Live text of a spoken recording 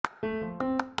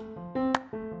Hello,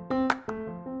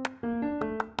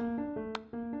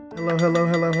 hello,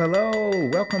 hello, hello.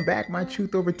 Welcome back, my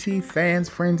Truth Over Tea fans,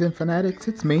 friends, and fanatics.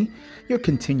 It's me, your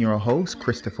continual host,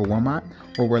 Christopher Wilmot,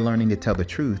 where we're learning to tell the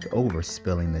truth over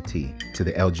spilling the tea to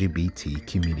the LGBT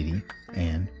community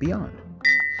and beyond.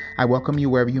 I welcome you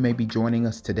wherever you may be joining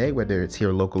us today, whether it's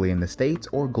here locally in the States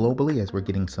or globally, as we're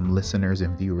getting some listeners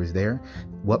and viewers there.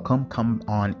 Welcome, come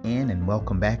on in, and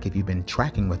welcome back if you've been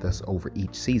tracking with us over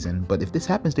each season. But if this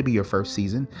happens to be your first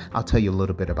season, I'll tell you a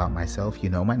little bit about myself. You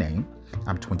know my name.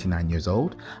 I'm 29 years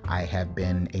old. I have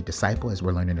been a disciple, as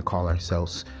we're learning to call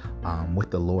ourselves, with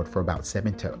the Lord for about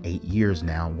 7 to 8 years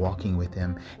now, walking with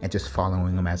Him and just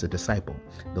following Him as a disciple.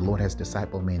 The Lord has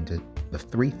discipled me into the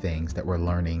three things that we're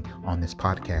learning on this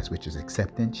podcast, which is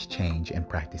acceptance, change, and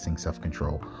practicing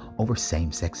self-control over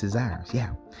same-sex desires.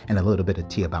 Yeah. And a little bit of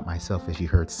tea about myself, as you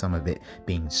heard some of it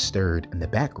being stirred in the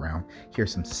background.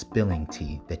 Here's some spilling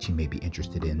tea that you may be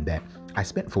interested in. That I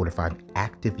spent 4 to 5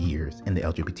 active years in the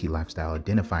LGBT lifestyle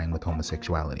identifying with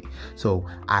homosexuality. So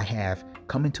I have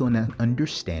come into an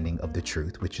understanding of the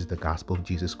truth, which is the gospel of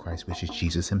Jesus Christ, which is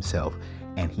Jesus Himself.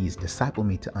 And He's discipled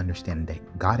me to understand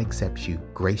that God accepts you,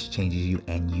 grace changes you,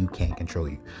 and you can't control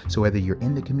you. So whether you're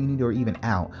in the community or even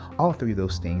out, all three of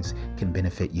those things can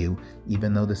benefit you.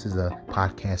 Even though this is a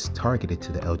podcast targeted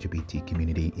to the LGBT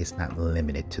community, it's not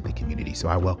limited to the community. So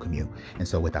I welcome you. And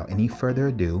so without any further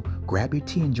ado, grab your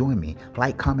tea and join me.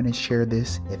 Like, comment, and share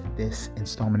this if this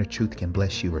installment of truth can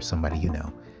bless you or somebody you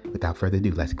know. Without further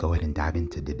ado, let's go ahead and dive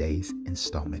into today's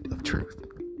installment of truth.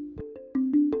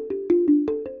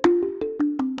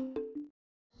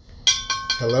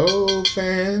 Hello,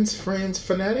 fans, friends,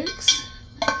 fanatics.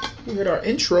 We heard our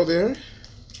intro there,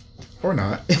 or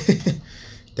not,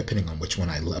 depending on which one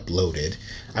I uploaded.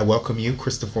 I welcome you,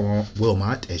 Christopher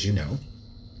Wilmot, as you know,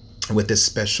 with this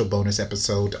special bonus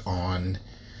episode on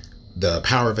the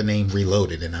power of a name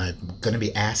reloaded. And I'm going to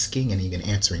be asking and even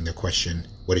answering the question,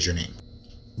 what is your name?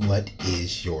 What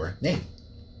is your name?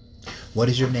 What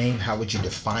is your name? How would you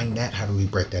define that? How do we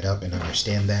break that up and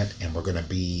understand that? And we're going to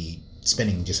be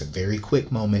spending just a very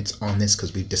quick moment on this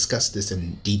because we've discussed this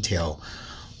in detail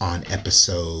on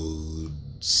episodes,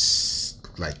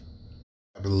 like,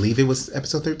 I believe it was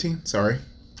episode 13. Sorry, I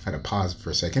had to pause for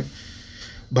a second.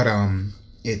 But actually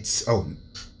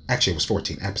it was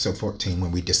 14, episode 14,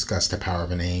 when we discussed the power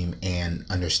of a name and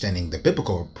understanding the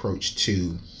biblical approach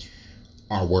to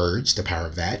our words, the power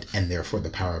of that, and therefore the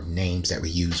power of names that we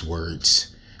use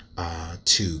words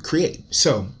to create.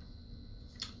 So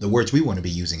the words we want to be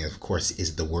using, of course,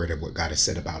 is the word of what God has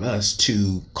said about us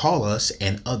to call us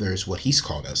and others what He's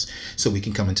called us, so we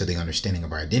can come into the understanding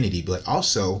of our identity. But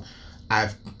also,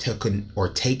 I've taken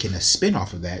a spin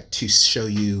off of that to show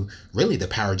you really the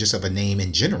power just of a name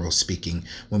in general speaking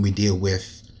when we deal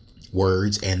with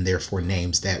words and therefore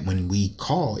names, that when we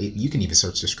call it, you can even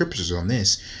search the scriptures on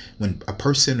this, when a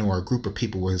person or a group of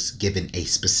people was given a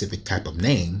specific type of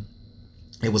name,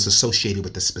 it was associated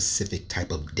with a specific type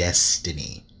of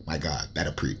destiny. My God,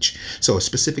 that'll preach. So a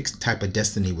specific type of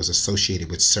destiny was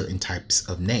associated with certain types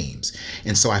of names.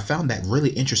 And so I found that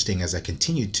really interesting as I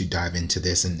continued to dive into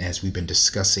this, and as we've been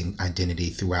discussing identity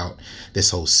throughout this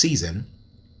whole season,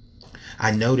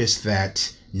 I noticed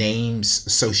that names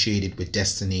associated with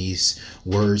destinies,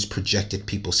 words projected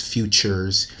people's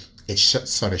futures. It's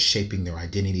sort of shaping their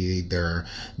identity, their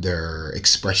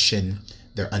expression,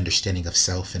 their understanding of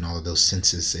self, and all of those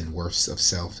senses and worths of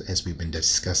self, as we've been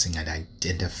discussing and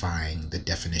identifying the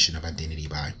definition of identity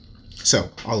by.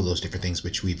 So all of those different things,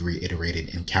 which we've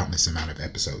reiterated in countless amount of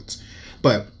episodes.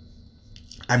 But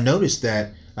I've noticed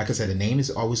that, like I said, a name is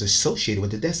always associated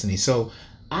with the destiny. So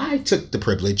I took the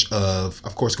privilege of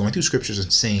course, going through scriptures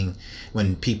and seeing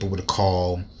when people would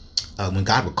call, when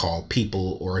God would call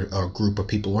people or a group of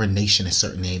people or a nation a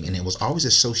certain name, and it was always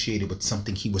associated with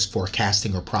something He was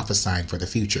forecasting or prophesying for the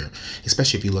future.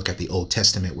 Especially if you look at the Old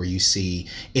Testament, where you see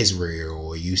Israel,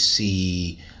 or you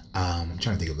see, I'm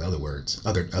trying to think of the other words,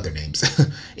 other names.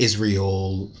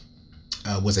 Israel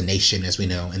was a nation, as we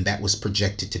know, and that was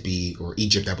projected to be, or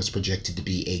Egypt, that was projected to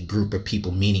be a group of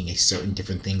people, meaning a certain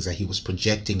different things that He was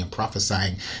projecting and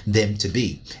prophesying them to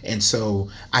be. And so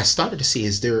I started to see,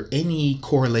 is there any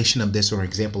correlation of this or an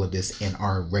example of this in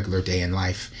our regular day in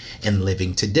life and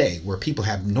living today, where people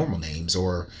have normal names,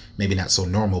 or maybe not so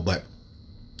normal, but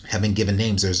have been given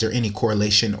names? Or is there any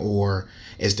correlation, or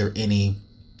is there any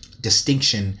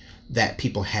distinction that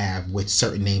people have with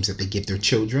certain names that they give their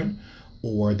children,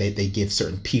 or they give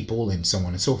certain people, and so on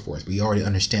and so forth? We already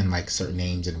understand like certain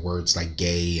names and words like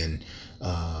gay and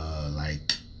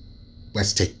like,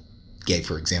 let's take gave,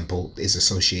 for example, is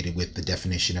associated with the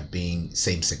definition of being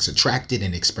same-sex attracted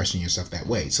and expressing yourself that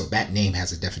way. So that name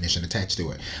has a definition attached to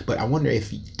it. But I wonder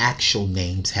if actual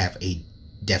names have a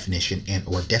definition and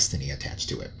or destiny attached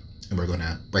to it. And we're going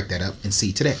to break that up and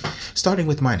see today, starting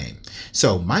with my name.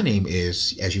 So my name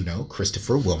is, as you know,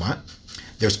 Christopher Wilmot.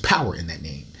 There's power in that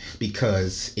name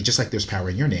because it just like there's power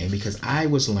in your name, because I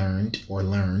was learned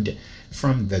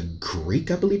from the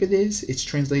Greek, I believe it is. It's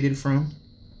translated from.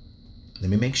 Let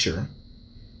me make sure,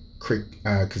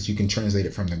 because you can translate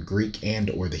it from the Greek and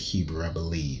or the Hebrew, I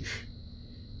believe.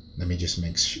 Let me just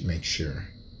make sure.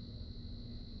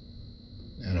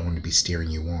 I don't want to be steering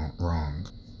you wrong.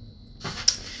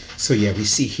 So yeah, we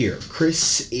see here,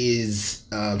 Chris is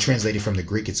translated from the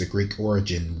Greek. It's a Greek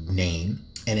origin name,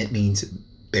 and it means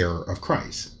bearer of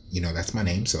Christ. You know, that's my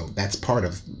name. So that's part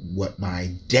of what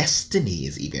my destiny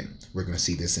is even. We're going to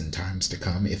see this in times to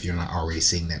come, if you're not already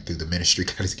seeing that through the ministry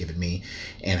God has given me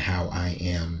and how I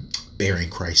am bearing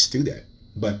Christ through that.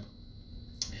 But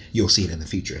you'll see it in the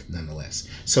future nonetheless.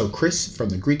 So Chris from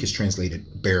the Greek is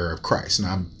translated bearer of Christ.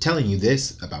 Now I'm telling you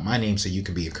this about my name so you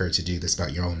can be encouraged to do this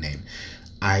about your own name.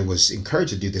 I was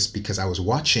encouraged to do this because I was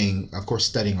watching, of course,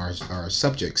 studying our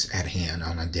subjects at hand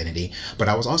on identity, but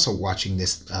I was also watching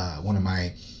this, one of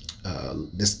my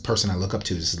this person I look up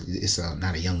to is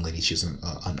not a young lady. She's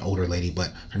an older lady,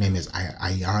 but her name is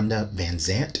Iyanla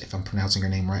Vanzant. If I'm pronouncing her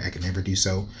name right, I can never do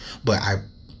so. But I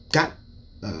got,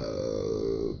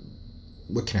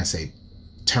 what can I say,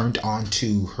 turned on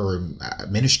to her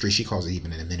ministry. She calls it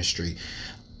even a ministry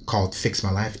called Fix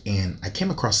My Life. And I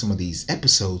came across some of these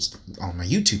episodes on my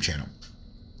YouTube channel.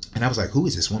 And I was like, who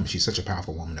is this woman? She's such a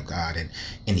powerful woman of God.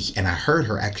 And I heard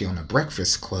her actually on a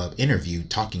Breakfast Club interview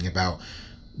talking about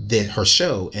her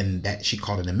show, and that she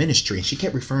called it a ministry, and she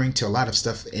kept referring to a lot of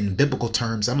stuff in biblical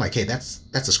terms. I'm like, hey, that's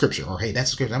a scripture, or hey,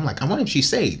 that's a scripture. I'm like, I wonder if she's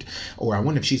saved, or I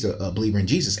wonder if she's a believer in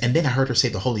Jesus. And then I heard her say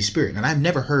the Holy Spirit, and I've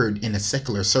never heard in a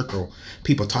secular circle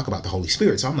people talk about the Holy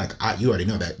Spirit. So I'm like, you already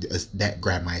know that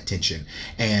grabbed my attention,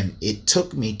 and it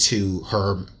took me to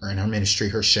her and her ministry,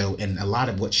 her show, and a lot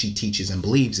of what she teaches and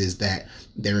believes is that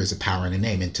there is a power in the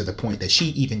name, and to the point that she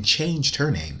even changed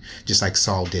her name, just like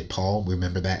Saul did Paul.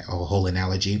 Remember that whole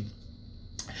analogy?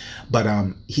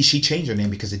 But she changed her name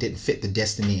because it didn't fit the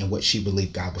destiny and what she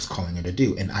believed God was calling her to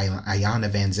do. And Iyanla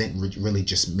Vanzant really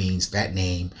just means that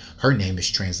name. Her name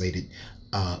is translated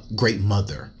Great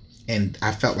Mother. And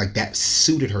I felt like that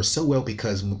suited her so well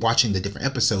because watching the different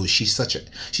episodes, she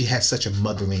has such a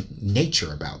motherly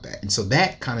nature about that. And so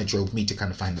that kind of drove me to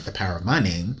kind of find out the power of my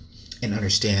name and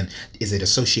understand, is it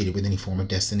associated with any form of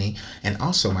destiny? And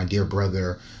also my dear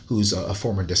brother, who's a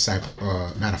former disciple,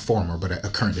 not a former, but a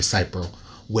current disciple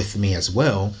with me as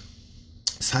well,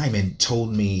 Simon,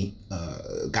 told me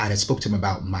God had spoke to him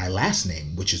about my last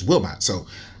name, which is Wilmot. So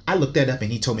I looked that up,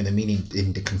 and he told me the meaning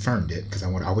and confirmed it, because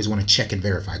I always want to check and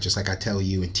verify, just like I tell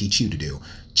you and teach you to do.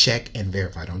 Check and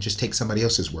verify. Don't just take somebody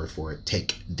else's word for it.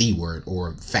 Take the word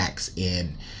or facts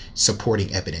in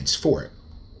supporting evidence for it.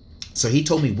 So he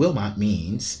told me Wilmot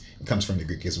means, it comes from the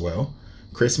Greek as well.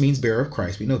 Chris means bearer of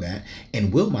Christ, we know that.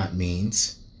 And Wilmot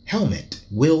means helmet.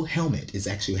 Will helmet is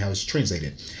actually how it's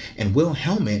translated. And will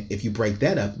helmet, if you break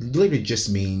that up, literally just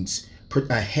means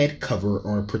a head cover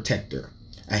or a protector.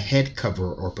 A head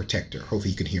cover or protector.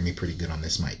 Hopefully you can hear me pretty good on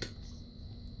this mic.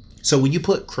 So when you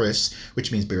put Chris,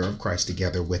 which means bearer of Christ,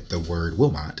 together with the word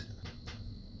Wilmot,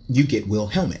 you get will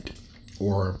helmet,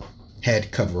 or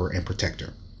head cover and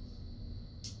protector.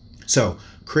 So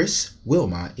Chris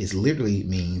Wilmot literally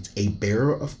means a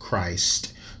bearer of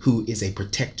Christ who is a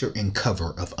protector and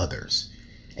cover of others.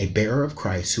 A bearer of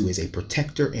Christ who is a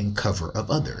protector and cover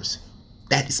of others.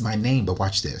 That is my name, but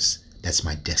watch this. That's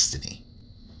my destiny.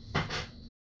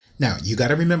 Now, you got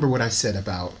to remember what I said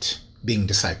about being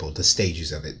discipled, the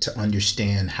stages of it, to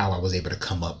understand how I was able to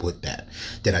come up with that.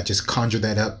 Did I just conjure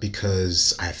that up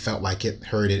because I felt like it,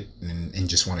 heard it, and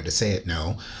just wanted to say it?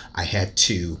 No, I had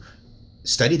to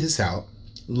study this out,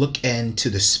 look into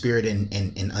the Spirit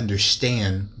and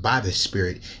understand by the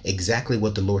Spirit exactly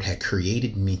what the Lord had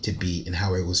created me to be and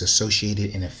how it was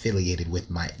associated and affiliated with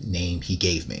my name he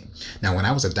gave me. Now, when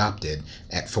I was adopted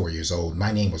at 4 years old,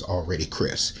 my name was already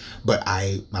Chris, but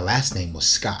my last name was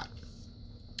Scott.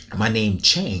 My name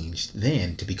changed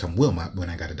then to become Wilmot when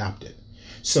I got adopted.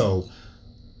 So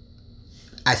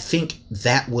I think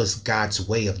that was God's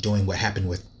way of doing what happened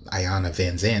with Iyanla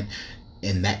Vanzant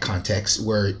in that context,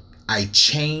 where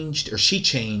she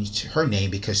changed her name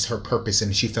because her purpose,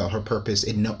 and she felt her purpose,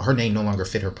 her name no longer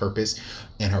fit her purpose,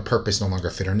 and her purpose no longer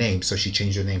fit her name. So she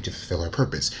changed her name to fulfill her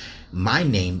purpose. My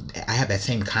name, I have that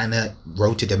same kind of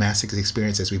road to Damascus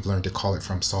experience, as we've learned to call it,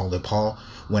 from Saul to Paul,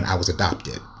 when I was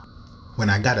adopted. when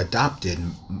I got adopted,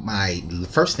 my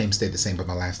first name stayed the same, but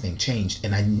my last name changed.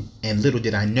 And little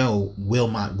did I know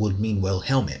Wilmot would mean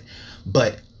Wilhelmit.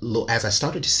 But as I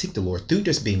started to seek the Lord through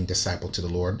just being discipled to the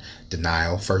Lord,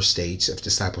 denial, first stage of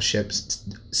discipleship,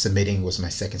 submitting was my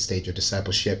second stage of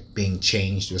discipleship, being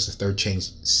changed was the third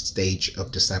stage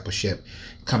of discipleship,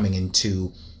 coming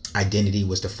into identity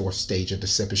was the fourth stage of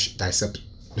discipleship.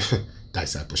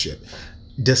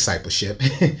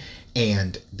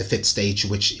 And the fifth stage,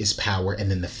 which is power,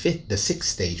 and then the sixth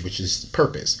stage, which is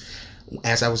purpose.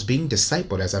 As I was being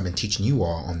discipled, as I've been teaching you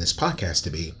all on this podcast to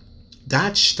be,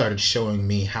 God started showing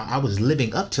me how I was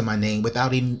living up to my name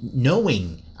without even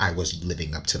knowing I was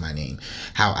living up to my name.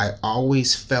 How I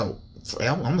always felt,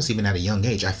 almost even at a young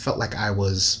age, I felt like I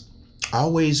was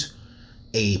always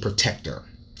a protector.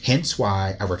 Hence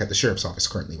why I work at the sheriff's office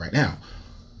currently right now.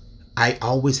 I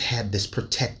always had this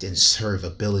protect and serve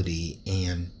ability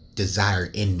and desire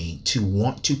in me to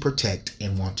want to protect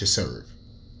and want to serve.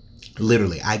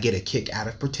 Literally, I get a kick out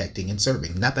of protecting and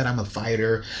serving. Not that I'm a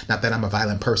fighter, not that I'm a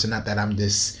violent person, not that I'm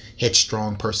this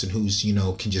headstrong person who's,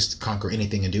 can just conquer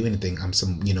anything and do anything. I'm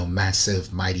some,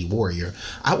 massive, mighty warrior.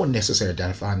 I wouldn't necessarily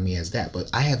identify me as that, but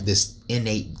I have this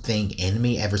innate thing in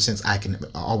me ever since I can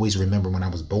always remember when I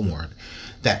was born,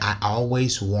 that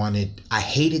I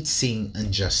hated seeing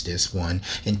injustice, one,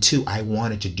 and two, I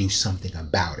wanted to do something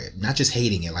about it. Not just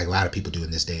hating it like a lot of people do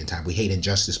in this day and time. We hate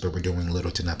injustice, but we're doing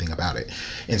little to nothing about it.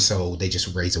 And so they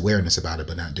just raise awareness about it,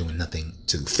 but not doing nothing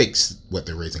to fix what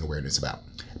they're raising awareness about.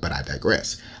 But I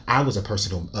digress. I was a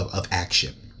person of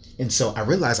action. And so I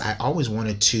realized I always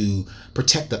wanted to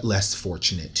protect the less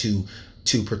fortunate, to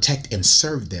protect and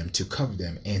serve them, to cover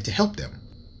them, and to help them.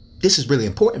 This is really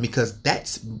important because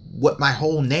that's what my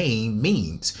whole name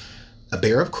means. A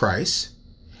bearer of Christ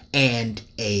and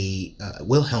a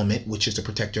Wilhelmit, which is the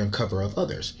protector and cover of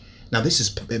others. Now, this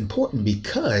is important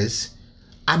because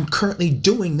I'm currently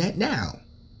doing that now,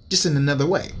 just in another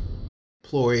way.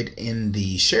 Employed in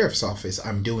the sheriff's office,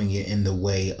 I'm doing it in the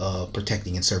way of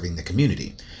protecting and serving the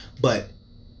community. But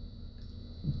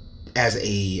as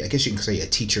I guess you can say a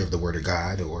teacher of the word of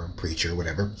God or a preacher,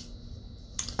 whatever,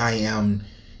 I am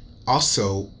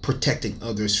also protecting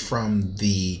others from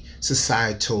the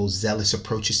societal zealous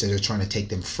approaches that are trying to take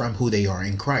them from who they are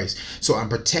in Christ. So I'm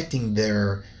protecting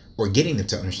getting them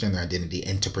to understand their identity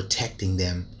and to protecting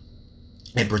them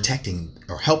and protecting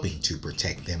or helping to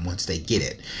protect them once they get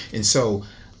it. And so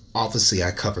obviously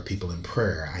I cover people in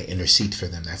prayer. I intercede for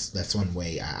them. That's one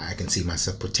way I can see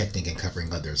myself protecting and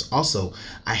covering others. Also,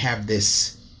 I have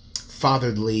this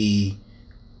fatherly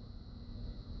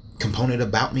component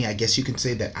about me, I guess you can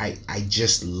say, that I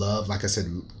just love, like I said,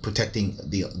 protecting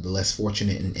the less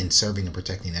fortunate and serving and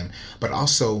protecting them, but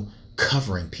also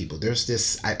covering people. There's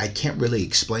this, I can't really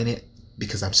explain it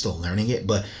because I'm still learning it,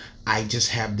 but I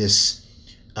just have this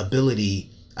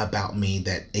ability about me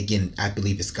that, again, I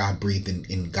believe is God breathed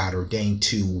and God ordained,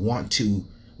 to want to,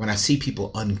 when I see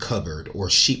people uncovered or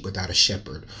sheep without a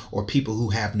shepherd or people who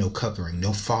have no covering,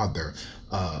 no father,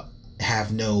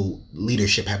 have no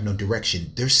leadership, have no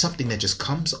direction, there's something that just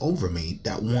comes over me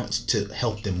that wants to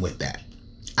help them with that.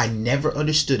 I never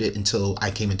understood it until I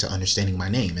came into understanding my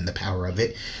name and the power of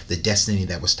it, the destiny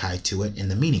that was tied to it, and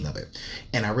the meaning of it.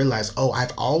 And I realized,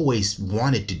 I've always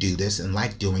wanted to do this and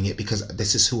liked doing it because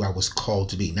this is who I was called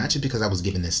to be. Not just because I was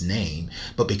given this name,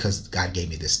 but because God gave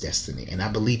me this destiny. And I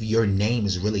believe your name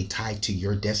is really tied to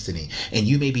your destiny. And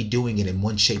you may be doing it in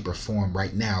one shape or form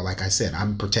right now. Like I said,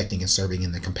 I'm protecting and serving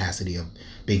in the capacity of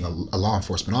being a law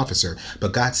enforcement officer,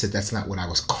 but God said that's not what I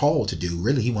was called to do.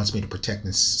 Really, He wants me to protect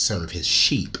and serve His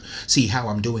sheep. See how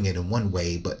I'm doing it in one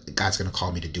way, but God's going to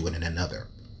call me to do it in another.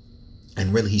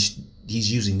 And really, He's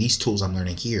using these tools I'm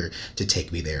learning here to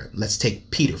take me there. Let's take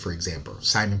Peter, for example.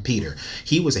 Simon Peter.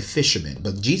 He was a fisherman,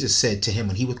 but Jesus said to him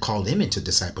when He would call him into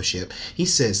discipleship, He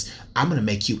says, I'm going to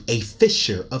make you a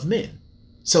fisher of men.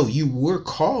 So you were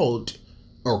called,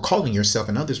 or calling yourself,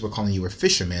 and others were calling you a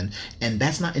fisherman, and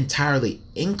that's not entirely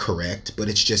incorrect, but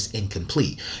it's just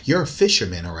incomplete. You're a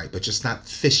fisherman, all right, but just not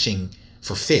fishing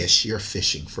for fish, you're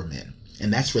fishing for men.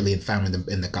 And that's really found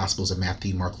in the Gospels of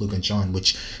Matthew, Mark, Luke, and John,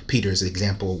 which Peter is an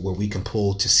example where we can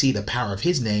pull to see the power of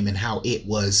his name and how it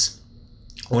was,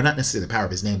 or not necessarily the power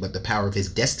of his name, but the power of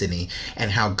his destiny,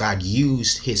 and how God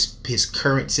used his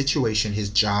current situation, his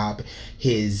job,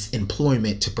 his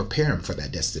employment to prepare him for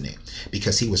that destiny.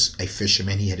 Because he was a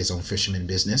fisherman, he had his own fisherman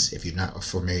business. If you're not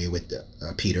familiar with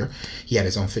Peter, he had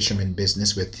his own fisherman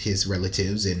business with his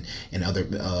relatives and other,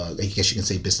 I guess you can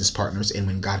say, business partners. And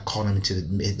when God called him into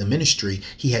the ministry,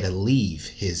 he had to leave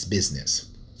his business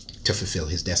to fulfill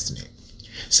his destiny.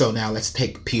 So now let's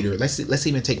take Peter. Let's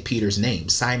even take Peter's name,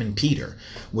 Simon Peter.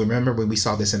 Remember when we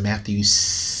saw this in Matthew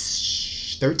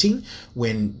 13,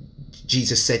 when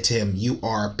Jesus said to him, "You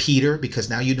are Peter, because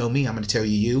now you know me. I'm going to tell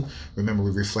you." Remember,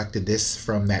 we reflected this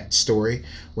from that story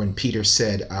when Peter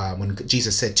said, when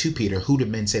Jesus said to Peter, "Who do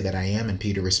men say that I am?" And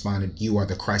Peter responded, "You are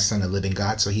the Christ, Son of the living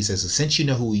God." So he says, since you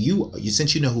know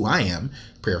who I am,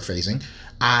 paraphrasing,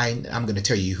 I'm going to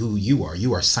tell you who you are.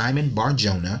 You are Simon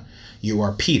Bar-Jonah. You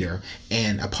are Peter,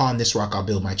 and upon this rock I'll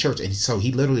build my church. And so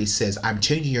he literally says, I'm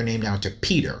changing your name now to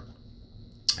Peter.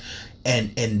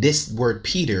 And this word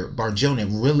Peter, Bar-Jonah,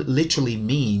 really literally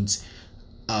means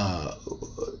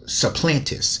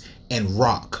supplantus and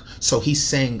rock. So he's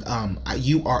saying,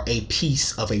 you are a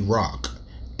piece of a rock.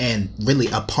 And really,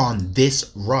 upon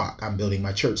this rock, I'm building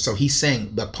my church. So he's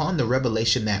saying, upon the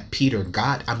revelation that Peter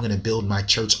got, I'm going to build my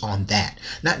church on that.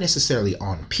 Not necessarily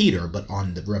on Peter, but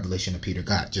on the revelation that Peter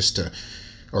got,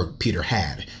 or Peter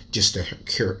had, just to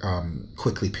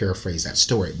quickly paraphrase that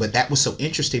story. But that was so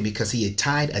interesting because he had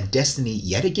tied a destiny,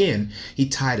 yet again, he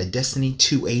tied a destiny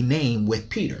to a name with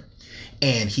Peter.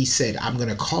 And he said, I'm going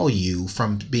to call you,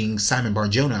 from being Simon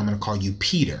Bar-Jonah, I'm going to call you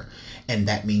Peter. And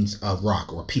that means a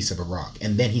rock, or a piece of a rock.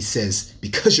 And then he says,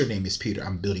 because your name is Peter,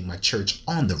 I'm building my church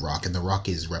on the rock. And the rock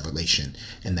is revelation,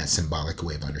 and that symbolic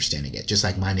way of understanding it. Just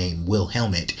like my name, Will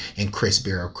Helmet, and Chris,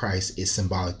 bearer of Christ, is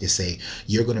symbolic to say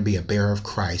you're going to be a bearer of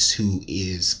Christ who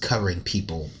is covering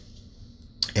people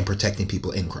and protecting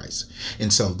people in Christ.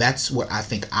 And so that's what I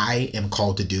think I am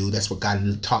called to do. That's what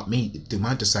God taught me through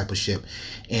my discipleship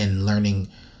and learning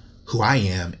who I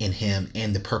am in him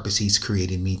and the purpose he's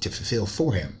created me to fulfill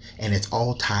for him. And it's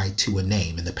all tied to a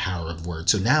name and the power of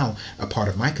words. So now a part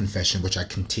of my confession, which I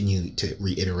continue to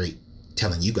reiterate,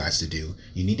 telling you guys to do,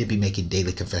 you need to be making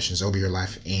daily confessions over your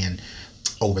life and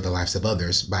over the lives of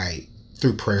others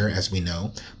through prayer, as we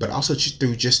know, but also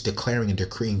through just declaring and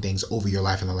decreeing things over your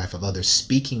life and the life of others,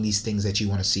 speaking these things that you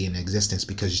want to see in existence,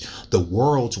 because the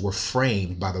worlds were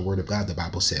framed by the word of God. The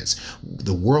Bible says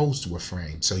the worlds were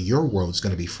framed. So your world's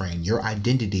going to be framed. Your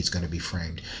identity is going to be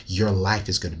framed. Your life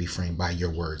is going to be framed by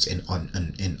your words and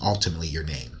ultimately your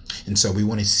name. And so we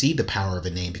want to see the power of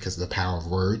a name because of the power of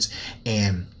words.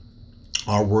 And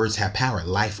our words have power,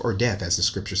 life or death, as the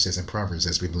scripture says in Proverbs,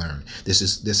 as we've learned. This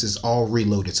is all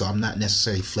reloaded. So I'm not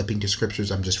necessarily flipping to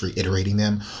scriptures. I'm just reiterating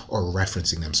them or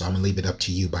referencing them. So I'm going to leave it up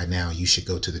to you. By now, you should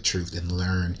go to the truth and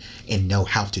learn and know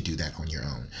how to do that on your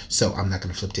own. So I'm not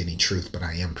going to flip to any truth, but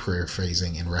I am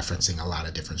paraphrasing and referencing a lot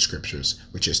of different scriptures,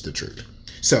 which is the truth.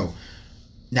 So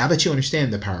now that you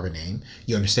understand the power of a name,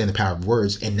 you understand the power of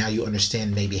words, and now you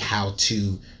understand maybe how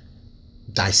to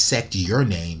dissect your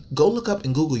name, go look up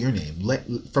and Google your name.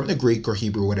 From the Greek or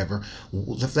Hebrew or whatever,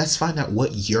 let's find out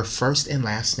what your first and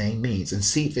last name means and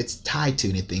see if it's tied to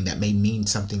anything that may mean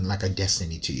something like a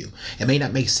destiny to you. It may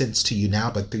not make sense to you now,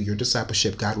 but through your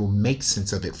discipleship, God will make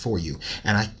sense of it for you.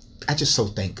 And I just so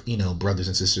thank, brothers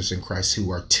and sisters in Christ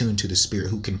who are tuned to the Spirit,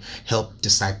 who can help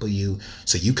disciple you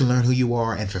so you can learn who you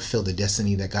are and fulfill the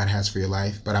destiny that God has for your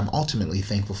life. But I'm ultimately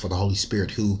thankful for the Holy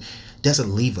Spirit, who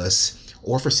doesn't leave us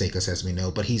or forsake us, as we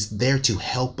know, but he's there to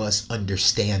help us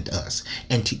understand us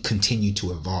and to continue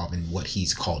to evolve in what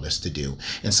he's called us to do.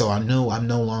 And so I know I'm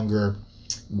no longer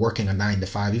working a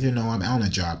 9-to-5, even though I'm on a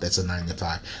job that's a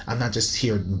 9-to-5. I'm not just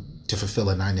here to fulfill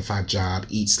a 9-to-5 job,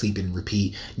 eat, sleep, and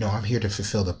repeat. No, I'm here to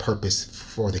fulfill the purpose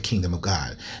for the kingdom of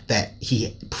God that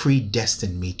he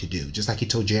predestined me to do. Just like he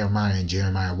told Jeremiah in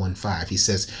Jeremiah 1:5, he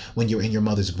says, when you're in your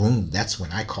mother's womb, that's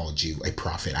when I called you a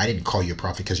prophet. I didn't call you a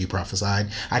prophet because you prophesied.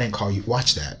 I didn't call you,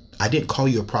 watch that. I didn't call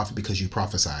you a prophet because you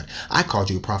prophesied. I called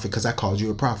you a prophet because I called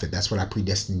you a prophet. That's what I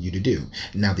predestined you to do.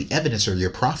 Now, the evidence of your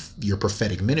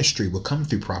prophetic ministry will come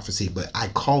through prophecy, but I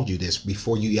called you this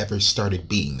before you ever started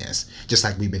being this. Just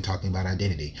like we've been talking about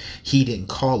identity. He didn't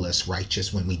call us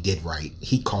righteous when we did right.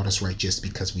 He called us righteous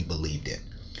because we believed it.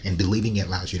 And believing it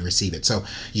allows you to receive it. So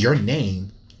your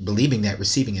name, believing that,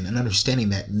 receiving it, and understanding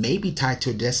that may be tied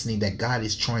to a destiny that God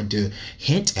is trying to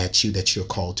hint at you that you're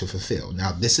called to fulfill.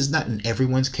 Now, this is not in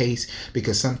everyone's case,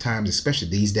 because sometimes, especially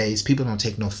these days, people don't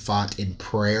take no thought in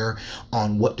prayer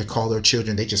on what to call their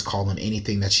children. They just call them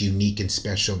anything that's unique and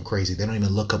special and crazy. They don't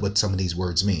even look up what some of these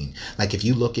words mean. Like if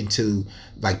you look into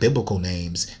like biblical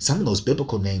names, some of those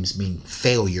biblical names mean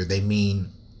failure. They mean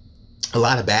a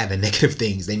lot of bad and negative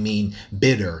things. They mean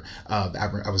bitter. I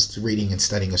was reading and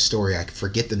studying a story. I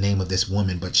forget the name of this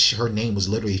woman, but her name was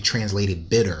literally translated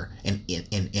bitter and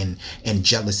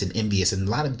jealous and envious. And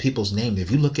a lot of people's names, if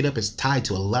you look it up, it's tied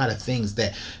to a lot of things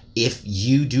that if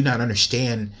you do not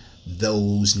understand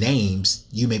those names,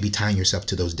 you may be tying yourself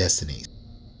to those destinies.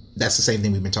 That's the same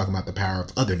thing we've been talking about, the power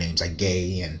of other names like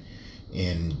gay and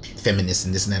and feminists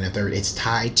and this and that and the third. It's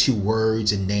tied to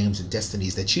words and names and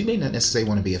destinies that you may not necessarily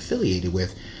want to be affiliated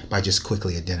with by just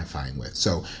quickly identifying with.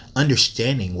 So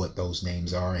understanding what those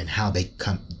names are and how they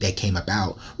came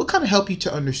about will kind of help you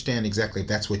to understand exactly if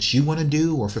that's what you want to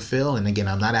do or fulfill. And again,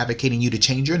 I'm not advocating you to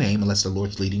change your name unless the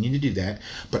Lord's leading you to do that,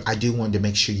 but I do want to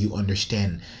make sure you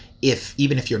understand,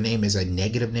 even if your name is a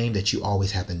negative name, that you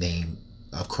always have the name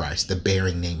of Christ, the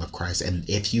bearing name of Christ. And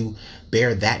if you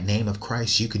bear that name of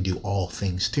Christ, you can do all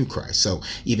things through Christ. So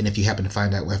even if you happen to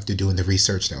find out after doing the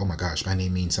research that, oh my gosh, my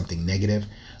name means something negative,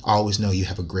 always know you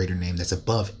have a greater name that's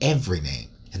above every name,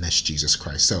 and that's Jesus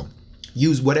Christ. So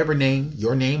use whatever name,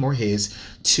 your name or his,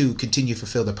 to continue to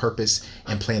fulfill the purpose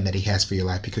and plan that he has for your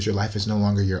life, because your life is no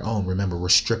longer your own. Remember, we're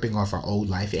stripping off our old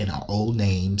life and our old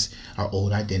names, our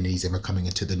old identities, and we're coming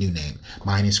into the new name.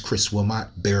 Mine is Chris Wilmot,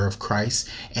 bearer of Christ,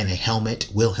 and a helmet,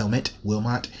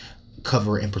 Wilmot,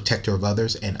 cover and protector of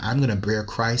others. And I'm going to bear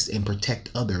Christ and protect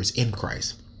others in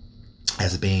Christ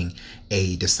as being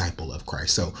a disciple of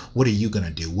Christ. So what are you going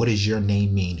to do? What does your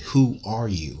name mean? Who are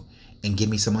you? And give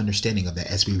me some understanding of that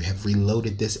as we have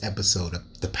reloaded this episode of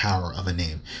The Power of a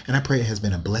Name. And I pray it has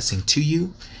been a blessing to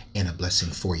you and a blessing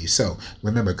for you. So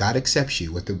remember, God accepts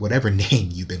you with whatever name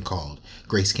you've been called.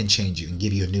 Grace can change you and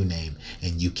give you a new name,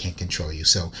 and you can't control you.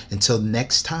 So until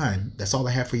next time, that's all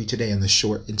I have for you today in the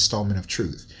short installment of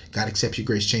truth. God accepts you,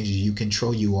 grace changes you,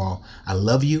 control you all. I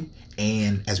love you.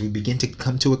 And as we begin to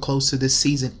come to a close to this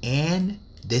season and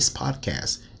this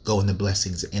podcast, go in the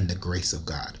blessings and the grace of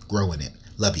God. Grow in it.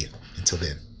 Love you. Until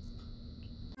then.